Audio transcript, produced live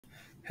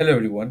Hello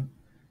everyone.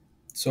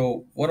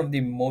 So one of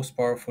the most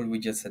powerful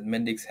widgets that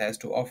Mendix has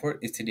to offer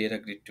is the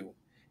DataGrid2,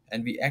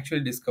 and we actually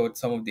discovered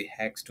some of the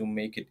hacks to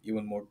make it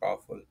even more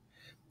powerful.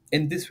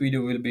 In this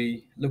video, we'll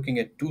be looking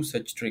at two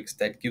such tricks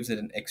that gives it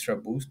an extra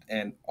boost,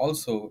 and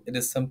also it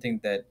is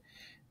something that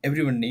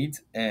everyone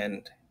needs,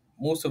 and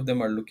most of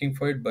them are looking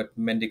for it, but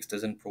Mendix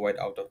doesn't provide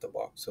out of the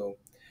box. So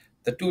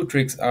the two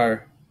tricks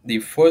are the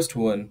first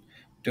one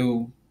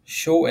to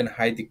show and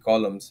hide the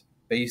columns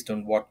based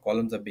on what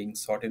columns are being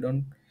sorted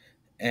on,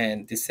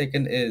 and the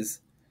second is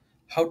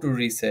how to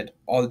reset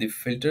all the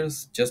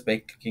filters just by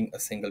clicking a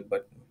single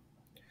button.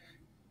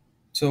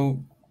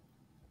 So,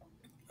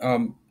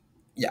 um,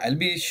 yeah, I'll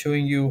be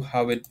showing you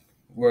how it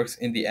works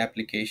in the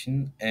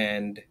application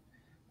and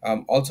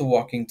also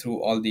walking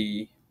through all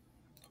the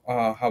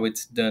how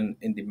it's done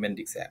in the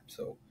Mendix app.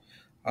 So,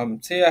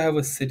 say I have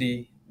a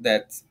city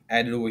that's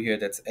added over here,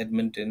 that's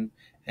Edmonton,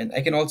 and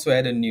I can also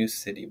add a new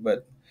city.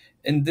 But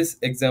in this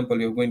example,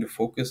 we're going to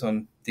focus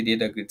on the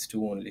data grids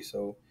 2 only.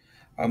 So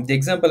the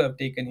example I've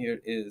taken here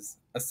is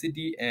a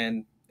city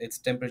and its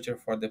temperature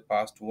for the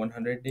past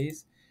 100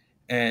 days,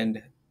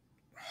 and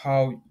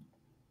how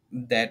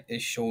that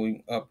is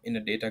showing up in a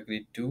data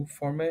grid 2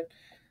 format.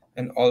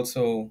 And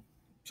also,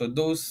 so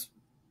those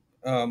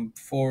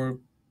four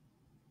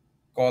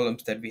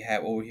columns that we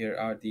have over here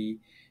are the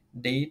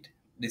date,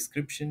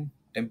 description,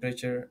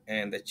 temperature,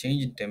 and the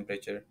change in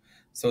temperature.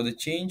 So the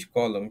change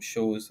column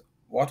shows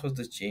what was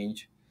the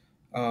change,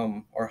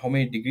 or how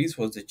many degrees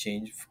was the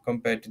change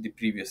compared to the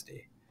previous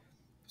day.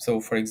 So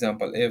for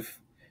example, if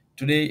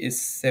today is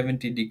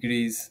 70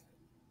 degrees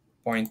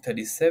point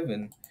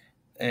 37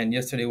 and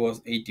yesterday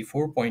was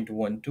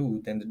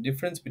 84.12, then the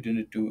difference between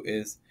the two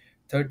is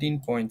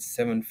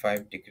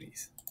 13.75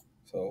 degrees.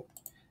 So,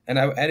 and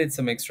I've added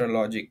some extra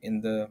logic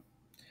in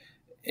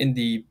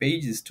the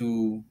pages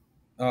to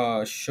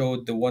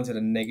show the ones that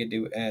are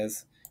negative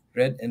as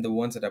red and the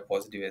ones that are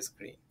positive as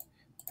green.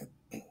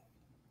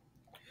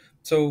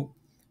 So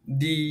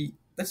the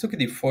let's look at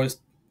the first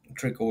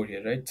trick over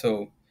here, right?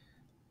 So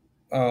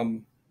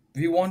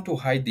we want to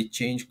hide the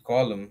change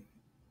column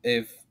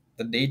if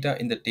the data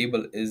in the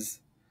table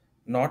is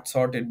not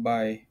sorted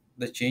by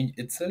the change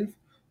itself,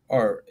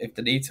 or if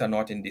the dates are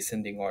not in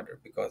descending order.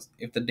 Because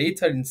if the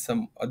dates are in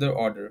some other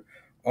order,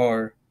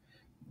 or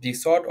the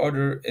sort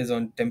order is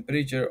on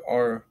temperature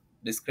or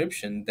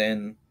description,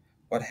 then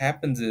what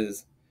happens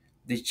is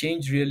the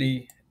change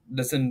really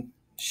doesn't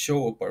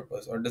show a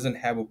purpose or doesn't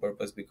have a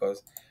purpose,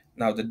 because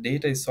now the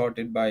data is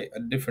sorted by a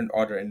different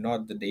order and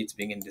not the dates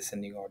being in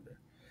descending order.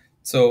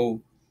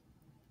 So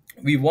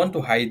we want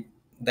to hide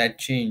that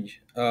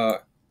change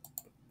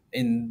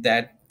in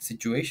that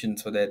situation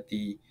so that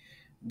the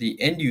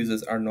end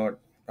users are not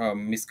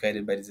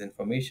misguided by this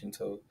information.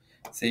 So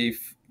say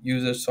if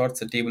user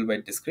sorts a table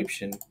by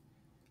description,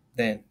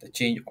 then the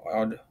change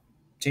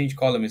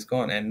column is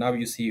gone, and now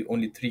you see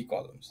only three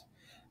columns.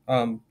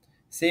 um,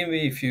 Same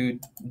way, if you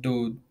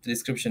do the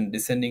description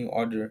descending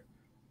order,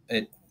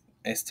 it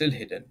is still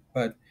hidden.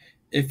 But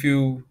if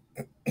you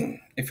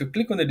if you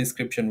click on the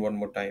description one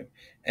more time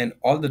and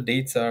all the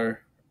dates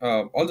are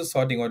all the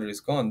sorting order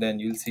is gone, then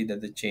you'll see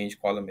that the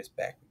change column is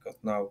back, because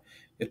now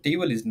your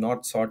table is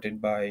not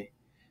sorted by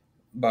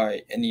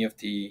any of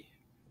the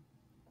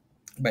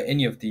by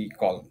any of the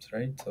columns,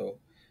 right? So,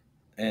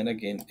 and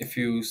again, if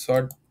you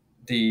sort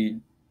the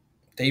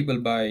table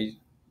by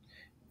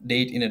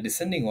date in a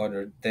descending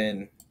order,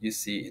 then you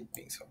see it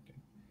being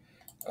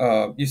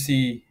sorted. You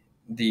see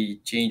the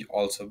change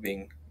also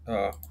being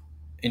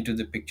into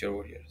the picture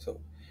over here. So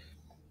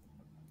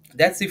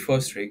that's the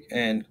first trick.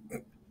 And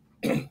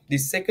the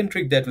second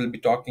trick that we'll be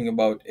talking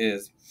about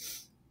is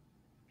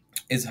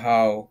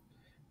how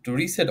to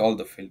reset all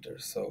the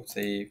filters. So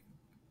say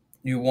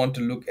you want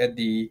to look at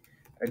the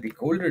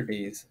colder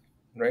days,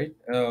 right?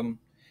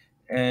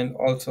 And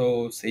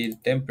also say the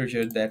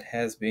temperature that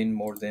has been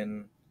more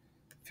than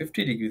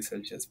 50 degrees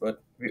Celsius,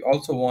 but we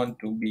also want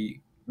to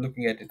be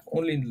looking at it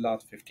only in the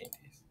last 15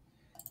 days.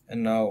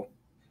 And now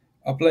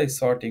apply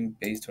sorting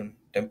based on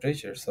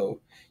temperature.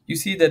 So you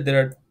see that there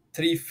are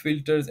three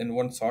filters and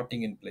one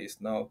sorting in place.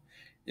 Now,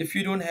 if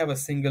you don't have a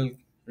single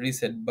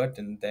reset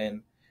button,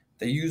 then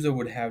the user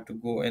would have to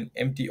go and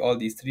empty all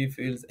these three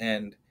fields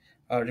and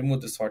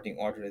remove the sorting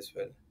order as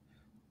well.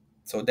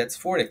 So that's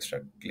four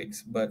extra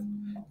clicks. But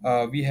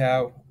we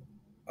have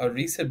a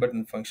reset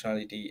button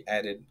functionality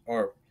added,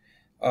 or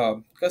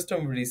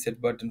custom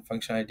reset button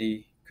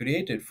functionality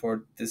created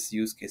for this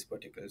use case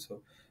particular.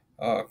 So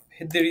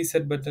hit the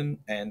reset button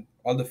and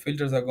all the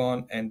filters are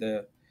gone and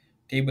the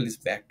table is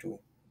back to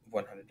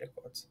 100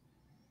 records.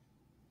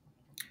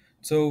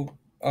 So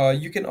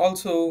you can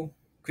also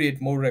create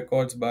more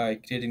records by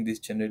creating this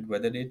generate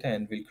weather data,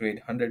 and we'll create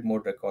 100 more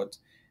records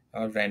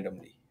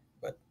randomly.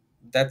 But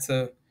that's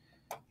a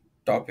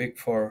topic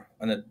for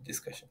another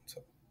discussion.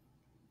 So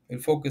we'll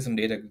focus on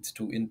data grids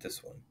 2 in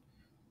this one.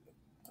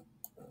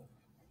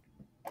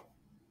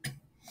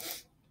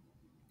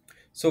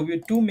 So we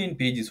have two main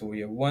pages over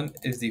here. One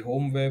is the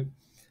home web,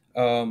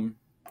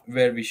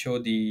 where we show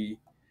the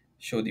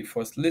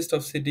first list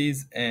of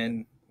cities,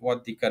 and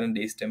what the current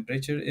day's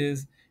temperature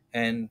is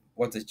and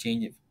what's the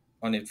change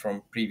on it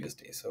from previous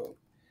day. So,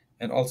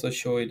 and also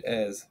show it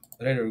as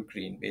red or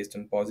green based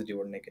on positive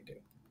or negative,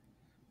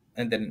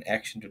 and then an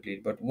action to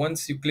delete. But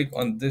once you click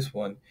on this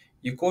one,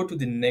 you go to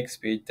the next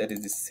page, that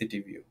is the city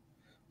view.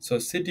 So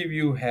city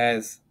view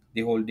has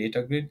the whole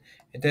data grid.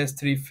 It has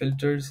three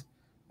filters,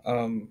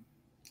 um,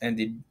 and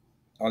the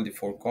all the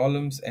four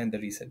columns and the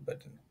reset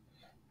button.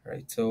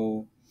 Right.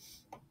 So,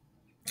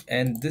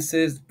 and this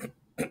is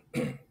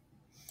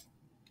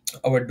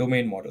our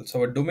domain model.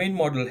 So our domain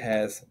model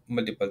has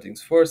multiple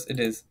things. First, it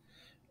is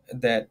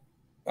that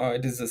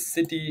it is a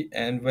city,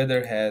 and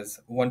weather has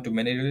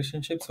one-to-many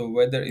relationship. So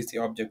weather is the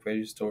object where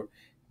you store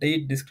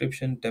date,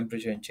 description,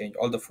 temperature, and change,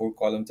 all the four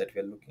columns that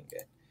we are looking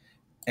at.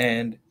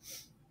 And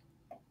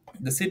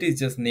the city is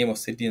just name of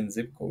city and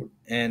zip code.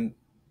 And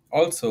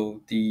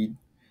also the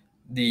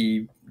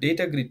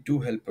data grid 2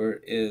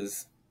 helper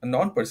is a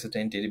non-persistent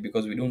entity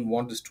because we don't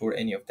want to store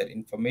any of that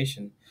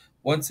information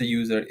once the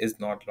user is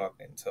not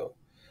logged in. So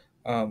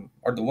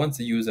or the once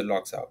the user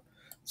logs out.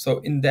 So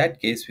in that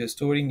case, we are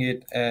storing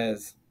it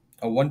as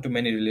a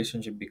one-to-many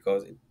relationship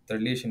because the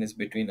relation is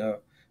between a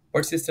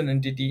persistent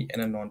entity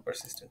and a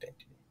non-persistent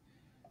entity.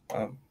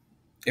 Um,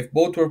 if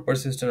both were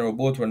persistent or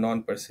both were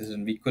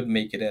non-persistent, we could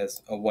make it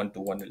as a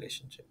one-to-one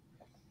relationship.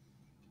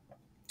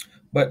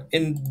 But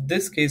in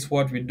this case,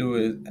 what we do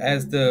is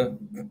as the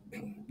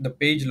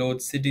page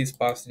loads, city is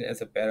passed in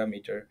as a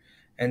parameter,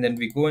 and then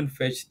we go and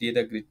fetch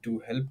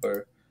DataGrid2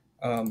 helper.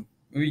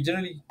 We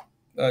generally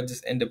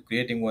just end up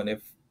creating one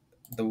if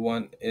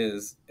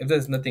if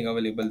there's nothing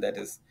available that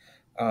is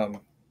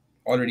um,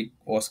 already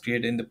was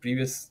created in the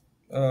previous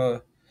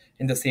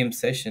in the same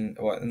session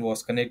and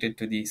was connected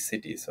to the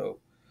city. So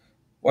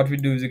what we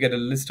do is we get a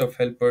list of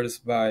helpers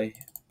by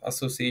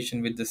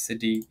association with the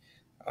city.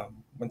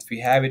 Once we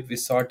have it, we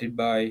sort it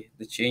by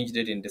the change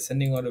date in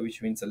descending order,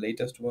 which means the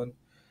latest one.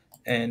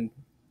 And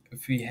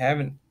if we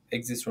haven't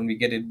exist one, we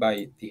get it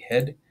by the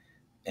head,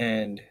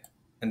 and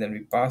then we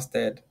pass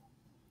that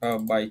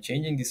by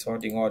changing the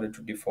sorting order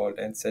to default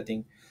and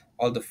setting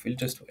all the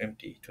filters to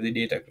empty to the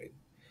data grid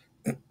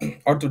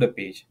or to the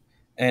page.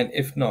 And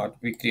if not,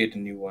 we create a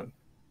new one.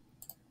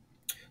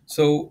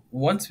 So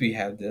once we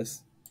have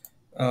this,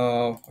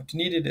 what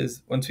needed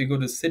is once we go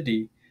to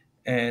city,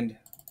 and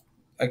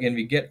again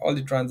we get all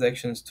the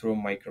transactions through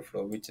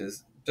microflow, which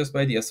is just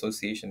by the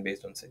association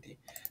based on city.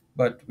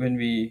 But when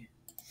we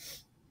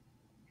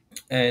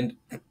and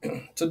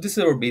so this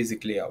is our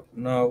basic layout.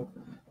 Now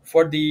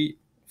for the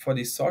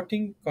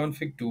sorting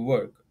config to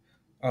work,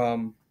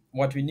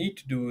 what we need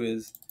to do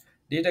is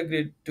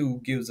DataGrid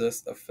 2 gives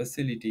us a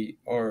facility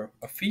or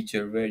a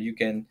feature where you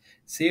can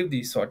save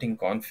the sorting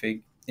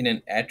config in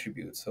an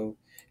attribute. So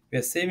we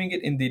are saving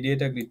it in the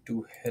DataGrid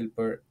 2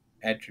 helper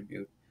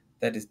attribute,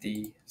 that is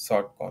the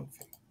sort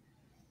config.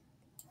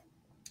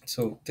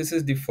 So this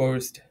is the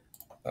first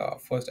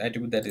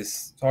attribute, that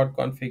is sort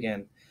config,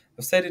 and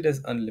I've set it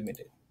as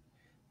unlimited.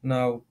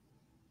 Now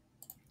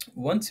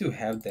once you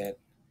have that,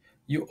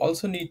 you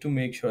also need to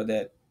make sure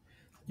that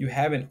you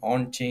have an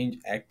on change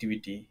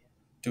activity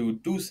to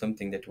do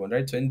something that you want,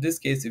 right? So in this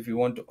case, if you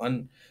want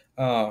to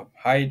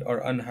hide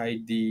or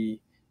unhide the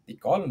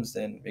columns,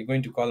 then we're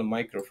going to call a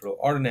microflow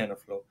or a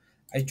nanoflow.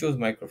 I chose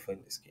microflow in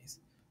this case.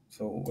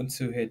 So once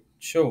you hit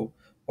show,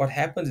 what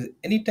happens is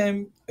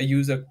anytime a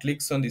user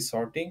clicks on the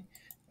sorting,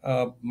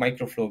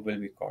 microflow will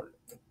be called.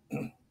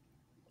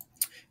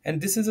 And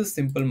this is a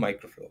simple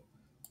microflow.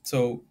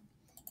 So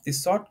the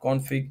sort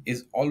config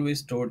is always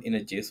stored in a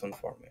JSON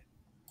format.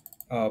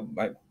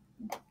 By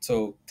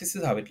So this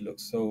is how it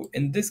looks. So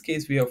in this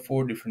case, we have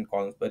four different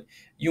columns, but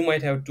you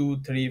might have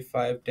 2, 3,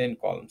 5, 10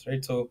 columns,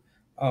 right? So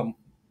um,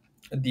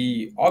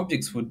 the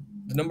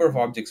number of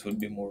objects would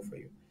be more for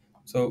you.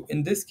 So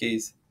in this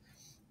case,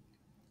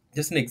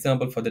 just an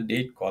example for the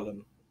date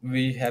column,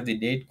 we have the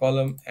date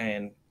column,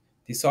 and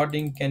the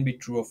sorting can be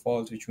true or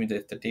false, which means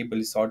if the table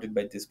is sorted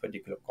by this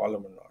particular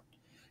column or not.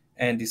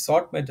 And the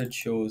sort method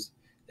shows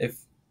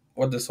if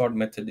what the sort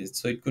method is.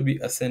 So it could be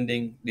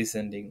ascending,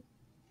 descending,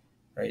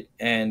 right?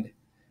 And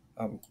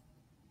um,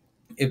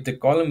 if the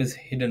column is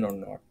hidden or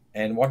not,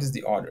 and what is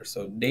the order.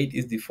 So date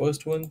is the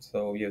first one,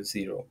 so you have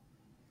 0,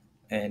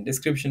 and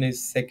description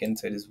is second,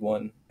 so it is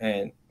 1,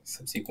 and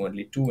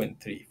subsequently 2 and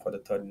 3 for the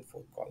third and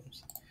fourth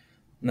columns.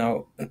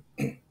 Now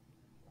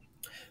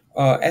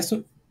as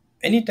to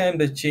anytime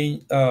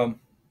the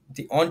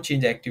on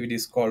change activity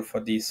is called for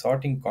the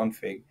sorting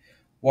config,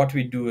 what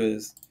we do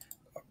is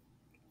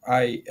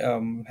I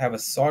have a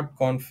sort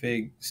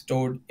config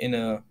stored in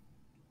a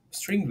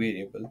string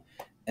variable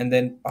and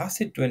then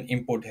pass it to an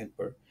import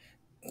helper.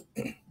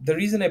 The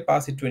reason I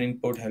pass it to an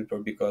import helper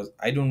because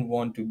I don't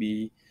want to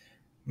be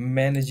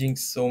managing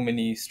so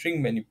many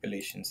string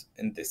manipulations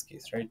in this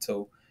case, right?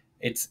 So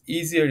it's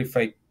easier if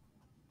I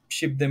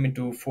ship them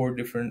into 4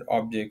 different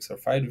objects or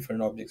 5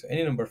 different objects or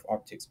any number of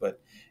objects, but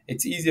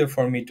it's easier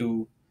for me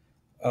to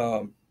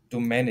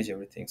manage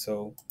everything.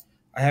 So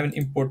I have an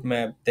import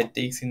map that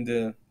takes in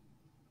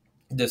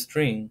the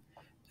string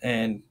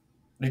and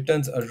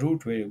returns a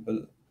root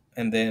variable,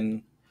 and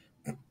then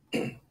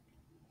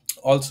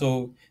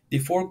Also, the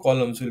four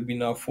columns will be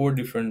now four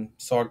different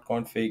sort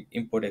config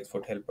import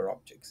export helper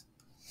objects.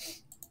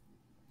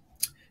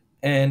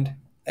 And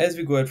as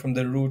we go out from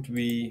the root,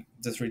 we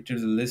just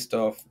retrieve the list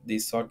of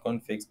these sort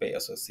configs by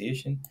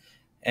association,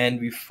 and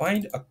we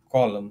find a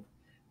column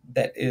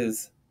that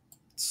is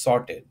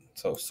sorted.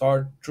 So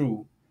sort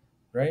true,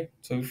 right?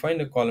 So we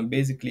find a column,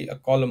 basically a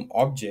column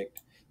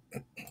object.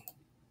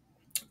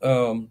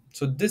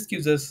 So this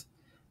gives us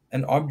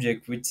an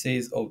object which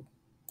says, oh,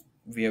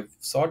 we have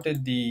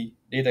sorted the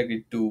data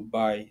grid 2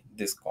 by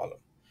this column.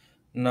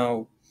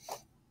 Now,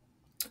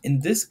 in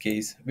this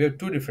case, we have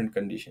two different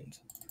conditions.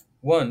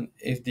 One,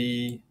 if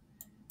the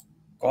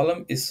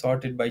column is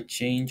sorted by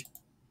change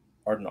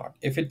or not.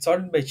 If it's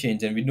sorted by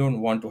change, then we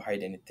don't want to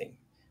hide anything,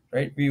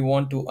 right? We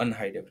want to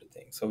unhide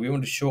everything. So we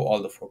want to show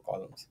all the four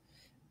columns.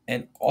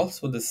 And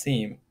also the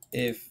same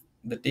if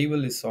the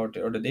table is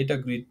sorted or the data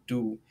grid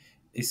 2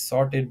 is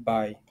sorted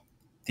by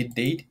the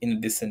date in a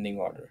descending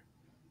order,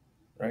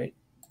 right?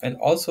 And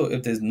also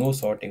if there's no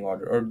sorting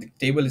order or the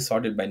table is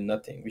sorted by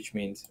nothing, which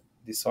means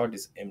the sort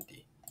is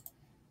empty.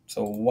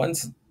 So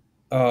once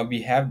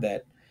we have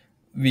that,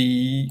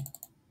 we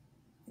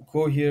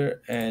go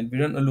here and we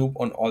run a loop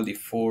on all the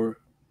four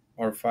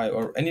or five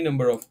or any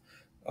number of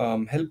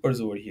helpers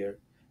over here.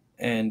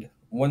 And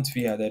once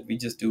we have that, we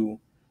just do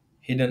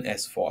hidden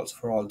as false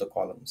for all the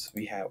columns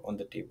we have on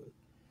the table.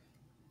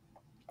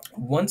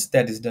 Once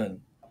that is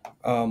done,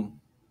 um,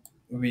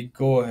 we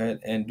go ahead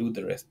and do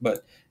the rest.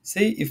 But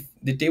say if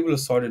the table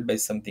is sorted by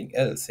something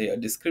else, say a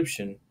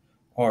description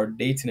or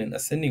dates in an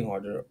ascending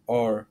order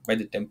or by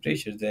the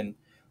temperature, then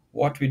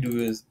what we do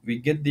is we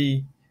get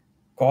the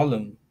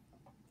column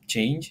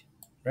change,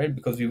 right?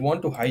 Because we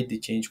want to hide the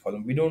change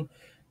column. We don't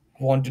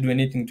want to do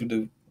anything to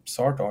the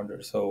sort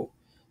order. So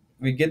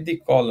we get the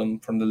column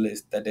from the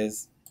list that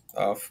is,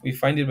 we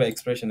find it by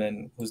expression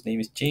and whose name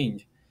is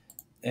change.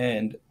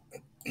 And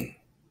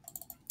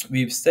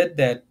we've set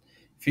that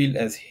field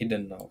as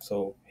hidden now.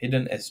 So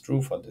hidden as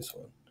true for this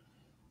one.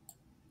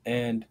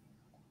 And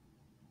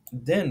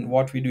then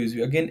what we do is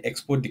we again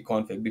export the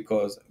config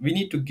because we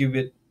need to give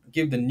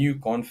the new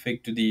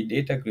config to the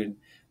data grid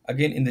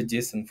again in the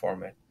JSON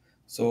format.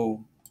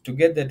 So to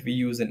get that, we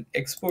use an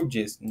export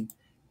JSON,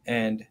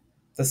 and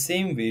the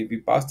same way we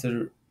pass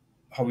the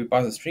how we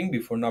pass a string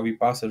before, now we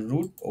pass a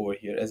root over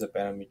here as a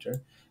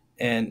parameter,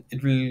 and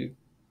it will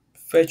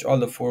fetch all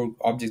the four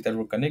objects that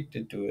were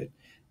connected to it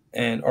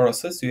and or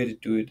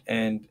associated to it,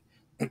 and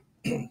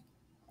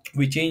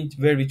we change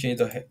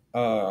the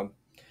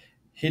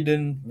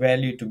hidden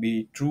value to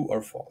be true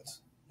or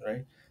false,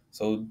 right?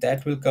 So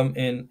that will come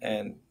in,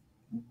 and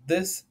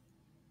this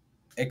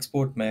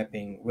export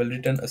mapping will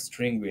return a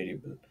string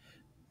variable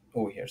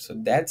over here. So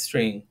that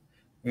string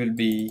will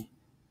be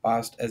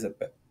passed as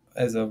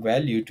a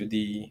value to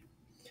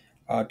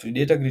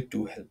data grid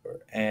 2 helper.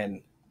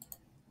 And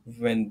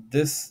when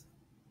this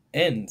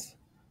ends,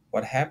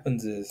 what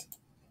happens is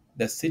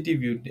the city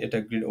view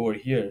data grid over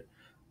here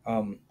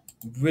um,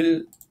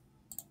 will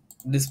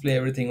display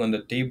everything on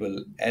the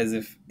table as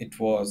if it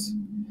was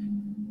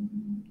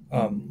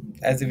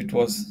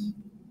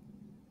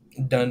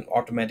done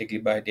automatically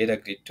by data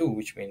grid 2,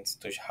 which means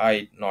to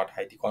hide not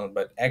hide the column,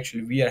 but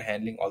actually we are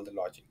handling all the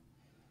logic.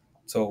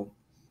 So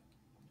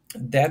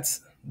that's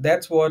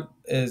what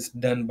is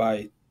done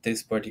by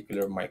this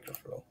particular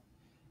microflow.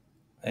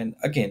 And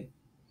again,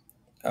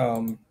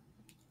 um,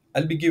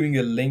 I'll be giving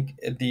you a link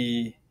at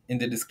the in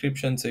the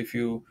description. So if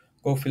you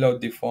go fill out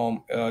the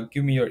form,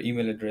 give me your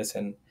email address,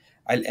 and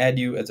I'll add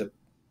you as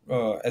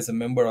a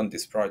member on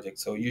this project.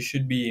 So you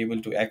should be able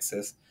to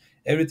access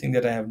everything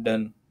that I have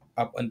done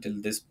up until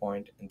this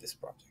point in this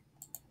project.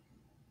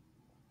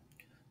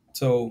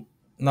 So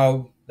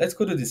now let's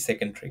go to the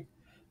second trick.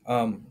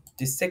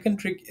 The second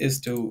trick is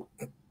to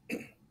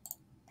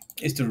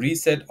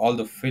reset all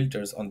the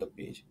filters on the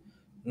page.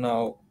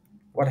 Now,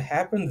 what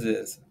happens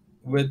is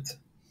with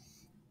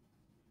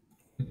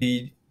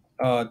the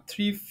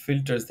three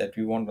filters that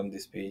we want on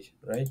this page,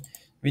 right?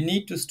 We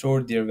need to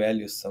store their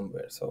values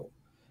somewhere. So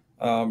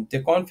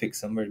their config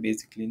somewhere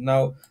basically.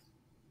 Now,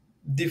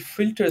 the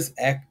filters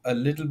act a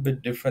little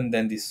bit different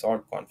than the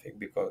sort config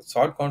because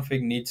sort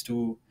config needs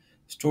to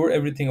store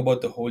everything about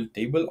the whole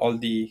table, all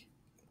the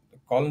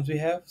columns we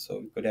have. So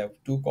we could have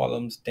 2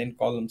 columns, 10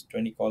 columns,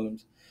 20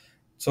 columns.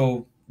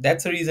 So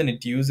that's the reason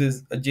it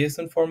uses a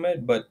JSON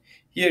format. But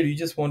here you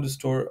just want to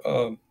store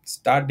a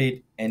start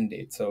date, end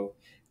date. So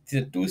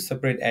these are two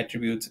separate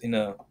attributes in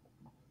a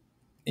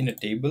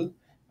table.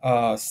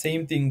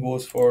 Same thing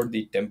goes for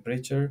the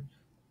temperature,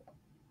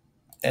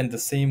 and the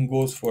same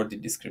goes for the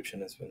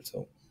description as well.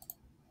 So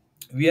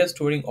we are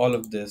storing all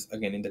of this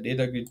again in the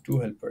data grid 2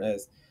 helper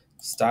as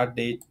start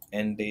date,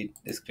 end date,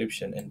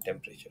 description, and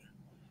temperature.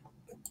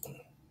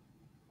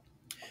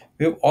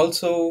 We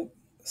also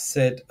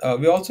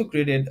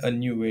created a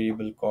new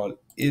variable called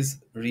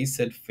is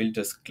reset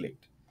filters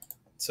clicked.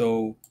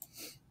 So,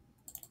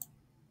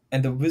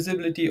 and the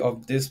visibility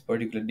of this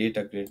particular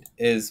data grid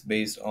is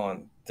based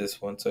on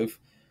this one. So if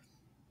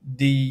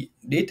the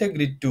data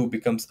grid 2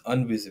 becomes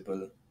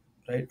unvisible,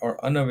 right,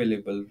 or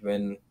unavailable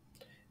when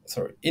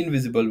sorry,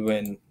 invisible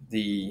when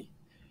the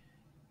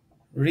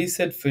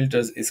reset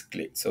filters is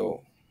clicked.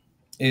 So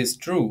is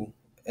true,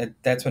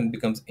 that's when it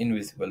becomes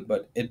invisible,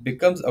 but it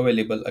becomes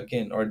available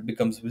again, or it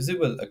becomes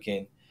visible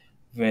again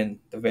when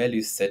the value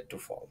is set to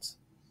false.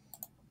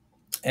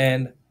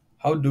 And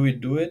how do we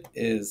do it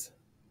is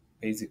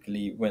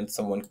basically when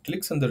someone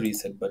clicks on the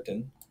reset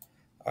button,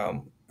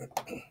 um,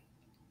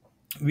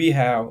 we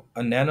have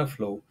a nano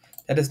flow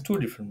that has two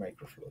different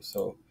microflows.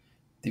 So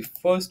the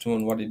first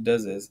one, what it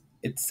does is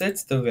it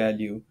sets the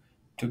value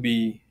to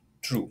be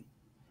true.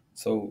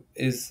 So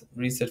is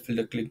reset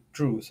filter click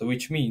true? So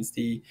which means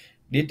the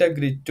data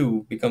grid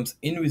 2 becomes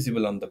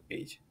invisible on the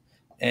page,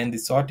 and the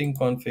sorting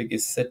config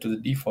is set to the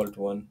default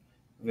one,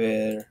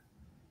 where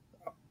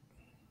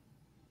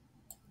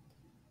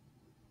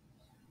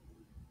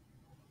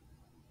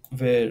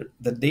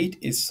the date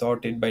is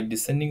sorted by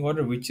descending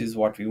order, which is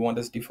what we want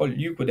as default.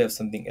 You could have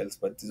something else,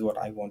 but this is what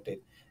I wanted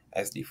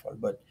as default.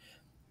 But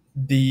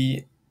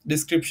the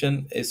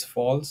description is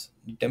false,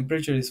 the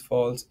temperature is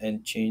false,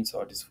 and change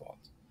sort is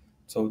false.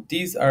 So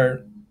this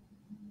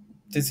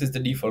is the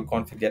default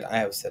config that I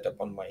have set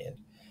up on my end.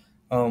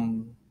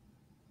 Um,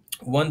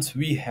 Once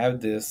we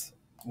have this,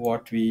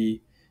 what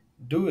we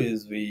do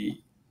is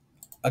we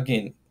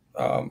again,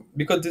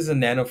 because this is a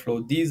nano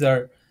flow, these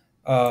are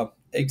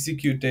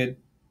executed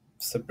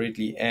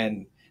separately,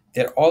 and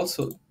they're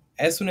also,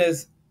 as soon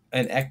as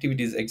an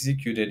activity is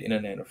executed in a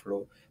nano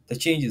flow, the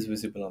change is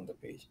visible on the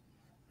page,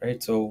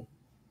 right? So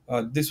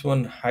this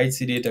one hides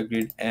the data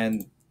grid,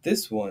 and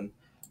this one,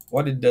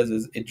 what it does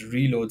is it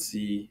reloads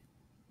the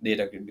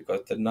data grid,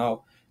 because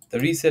now the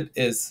reset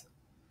is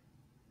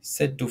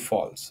set to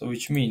false, so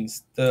which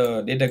means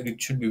the data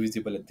grid should be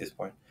visible at this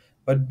point.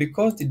 But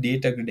because the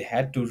data grid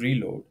had to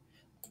reload,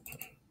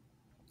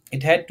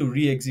 it had to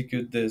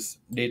re-execute this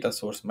data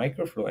source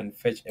microflow and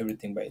fetch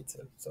everything by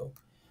itself.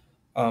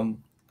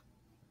 Um,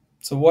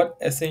 so what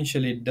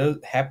essentially does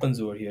happens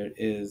over here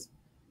is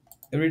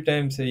every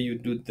time, say, you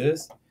do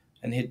this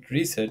and hit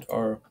reset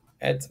or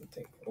add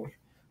something.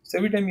 So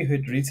every time you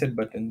hit reset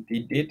button,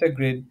 the data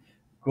grid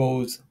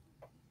goes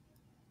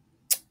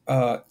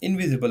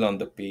invisible on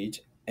the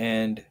page,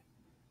 and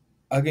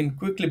again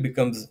quickly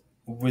becomes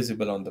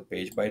visible on the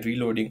page by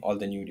reloading all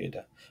the new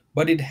data.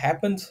 But it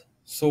happens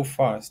so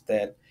fast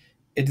that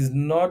it is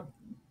not,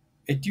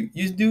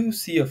 you do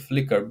see a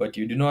flicker, but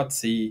you do not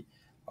see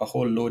a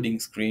whole loading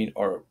screen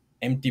or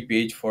empty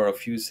page for a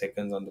few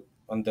seconds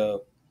on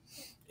the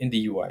in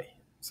the UI.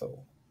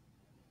 So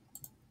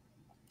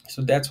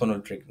that's one of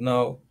the trick.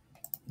 Now,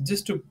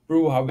 just to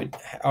prove how it,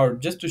 or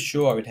just to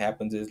show how it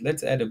happens, is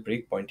let's add a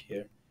breakpoint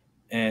here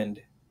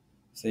and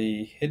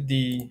say hit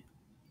the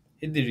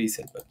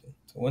reset button.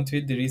 So once you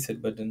hit the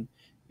reset button,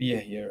 we are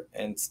here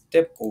and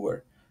step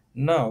over.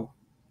 Now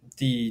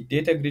the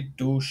data grid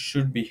 2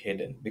 should be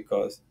hidden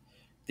because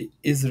the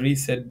is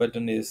reset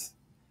button is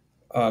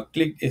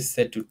click is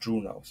set to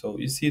true now. So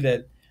you see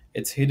that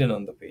it's hidden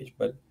on the page.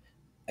 But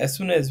as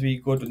soon as we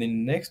go to the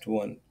next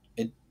one,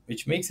 it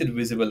which makes it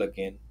visible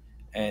again,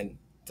 and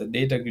the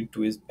data grid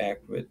 2 is back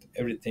with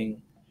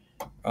everything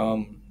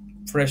um,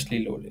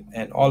 freshly loaded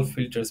and all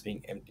filters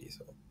being empty.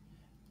 So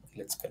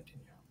let's continue.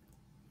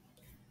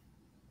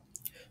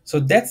 So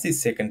that's the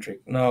second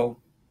trick. Now,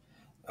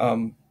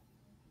 um,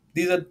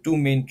 these are two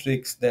main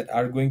tricks that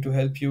are going to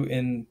help you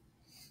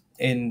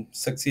in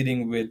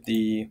succeeding with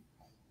the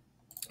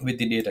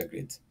data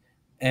grids.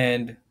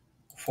 And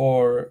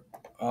for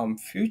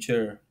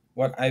future,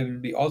 what I will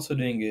be also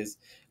doing is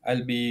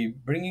I'll be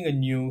bringing a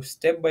new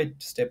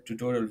step-by-step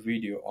tutorial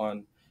video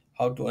on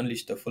how to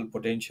unleash the full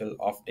potential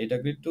of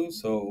DataGrid 2.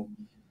 So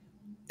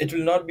it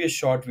will not be a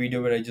short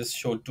video where I just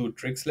show two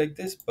tricks like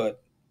this,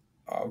 but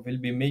we'll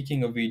be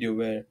making a video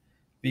where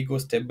we go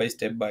step by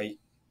step by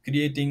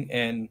creating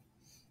an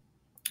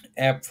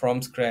app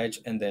from scratch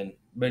and then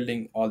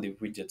building all the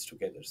widgets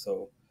together.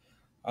 So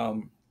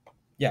um,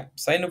 yeah,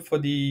 sign up for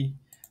the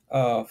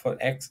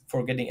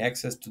for getting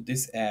access to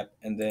this app,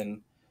 and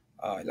then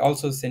I'll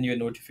also send you a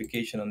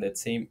notification on that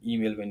same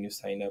email when you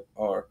sign up,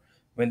 or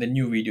when the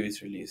new video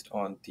is released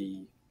on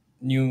the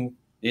new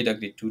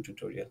DataGrid 2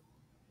 tutorial,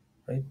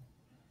 right?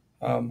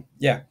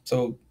 Yeah,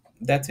 so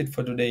that's it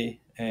for today,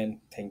 and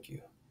thank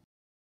you.